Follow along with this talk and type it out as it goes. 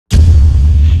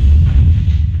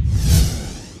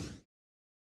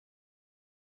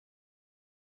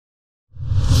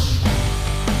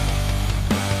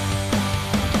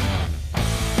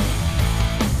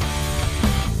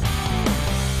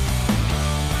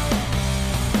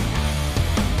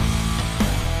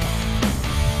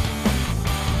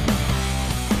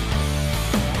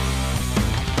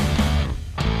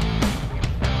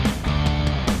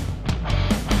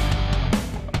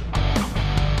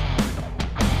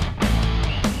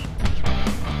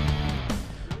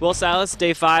Well, Silas,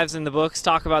 day 5's in the books.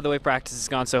 Talk about the way practice has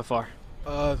gone so far.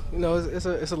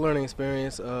 It's a learning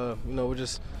experience. We're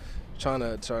just trying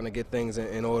to get things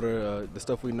in order. The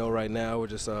stuff we know right now, we're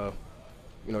just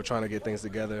trying to get things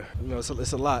together.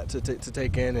 It's a lot to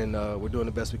take in, and we're doing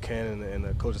the best we can, and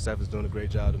the coaching staff is doing a great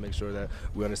job to make sure that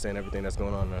we understand everything that's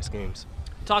going on in our schemes.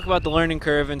 Talk about the learning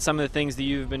curve and some of the things that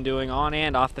you've been doing on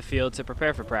and off the field to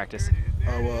prepare for practice.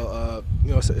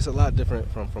 It's a lot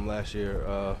different from last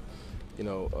year.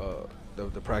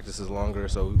 The practice is longer,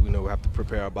 so we have to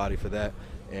prepare our body for that.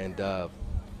 And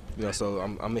so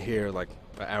I'm here like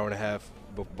an hour and a half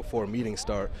before meetings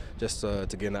start, just to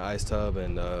get in the ice tub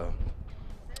and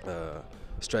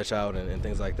stretch out and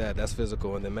things like that. That's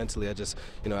physical, and then mentally, I just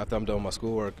after I'm done with my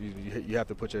schoolwork, you have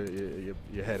to put your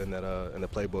head in the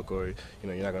playbook, or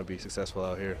you're not going to be successful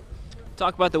out here.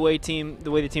 Talk about the way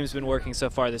the team's been working so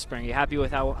far this spring. Are you happy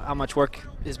with how much work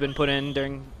has been put in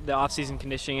during the off-season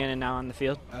conditioning and now on the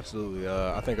field? Absolutely.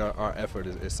 I think our effort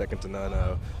is second to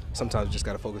none. Sometimes you just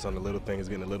got to focus on the little things,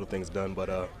 getting the little things done,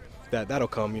 but that'll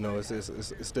come.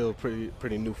 It's still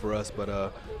pretty new for us,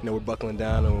 but we're buckling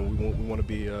down, and we want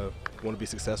to be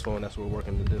successful, and that's what we're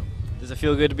working to do. Does it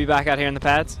feel good to be back out here in the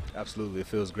pads? Absolutely, it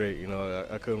feels great.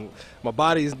 I couldn't. My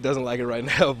body doesn't like it right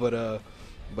now, but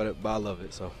I love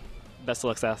it. So. Best of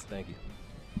luck, Sal. Thank you.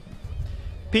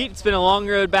 Pete, it's been a long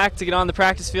road back to get on the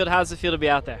practice field. How does it feel to be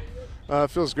out there?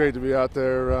 It feels great to be out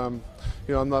there. I'm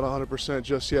not 100%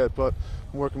 just yet, but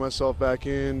I'm working myself back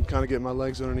in, kind of getting my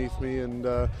legs underneath me, and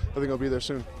I think I'll be there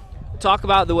soon. Talk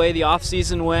about the way the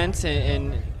off-season went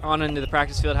and on into the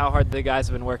practice field, how hard the guys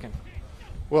have been working.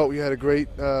 Well, we had a great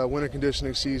winter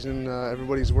conditioning season.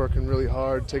 Everybody's working really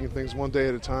hard, taking things one day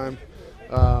at a time.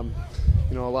 A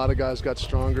lot of guys got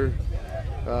stronger.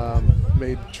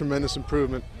 Made tremendous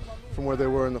improvement from where they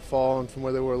were in the fall and from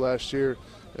where they were last year,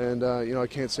 and I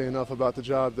can't say enough about the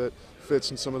job that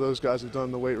Fitz and some of those guys have done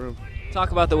in the weight room.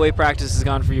 Talk about the way practice has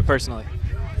gone for you personally.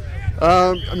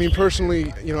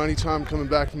 Personally, anytime coming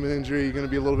back from an injury, you're going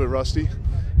to be a little bit rusty,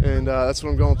 and that's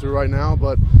what I'm going through right now,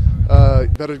 but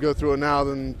better to go through it now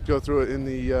than go through it in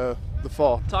the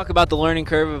fall. Talk about the learning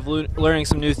curve of learning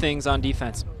some new things on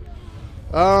defense.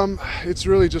 It's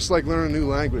really just like learning a new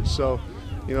language, so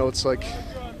it's like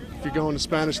if you're going to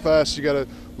Spanish class, you got to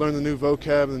learn the new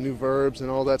vocab and the new verbs and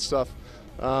all that stuff.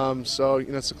 So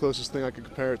that's the closest thing I could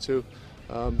compare it to.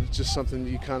 It's just something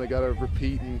you kind of got to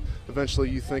repeat, and eventually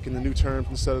you think in the new terms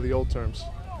instead of the old terms.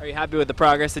 Are you happy with the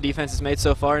progress the defense has made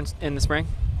so far in the spring?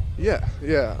 Yeah.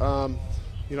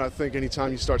 I think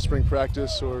anytime you start spring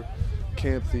practice or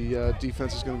camp, the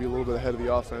defense is going to be a little bit ahead of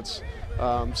the offense.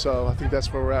 So I think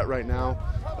that's where we're at right now.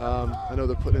 I know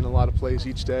they're putting in a lot of plays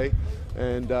each day,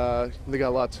 and they got a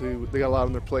lot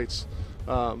on their plates.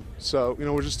 So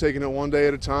we're just taking it one day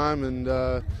at a time,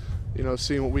 and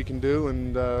seeing what we can do.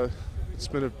 And it's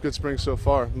been a good spring so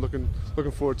far. I'm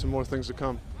looking forward to more things to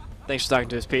come. Thanks for talking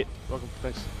to us, Pete. Welcome.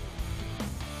 Thanks.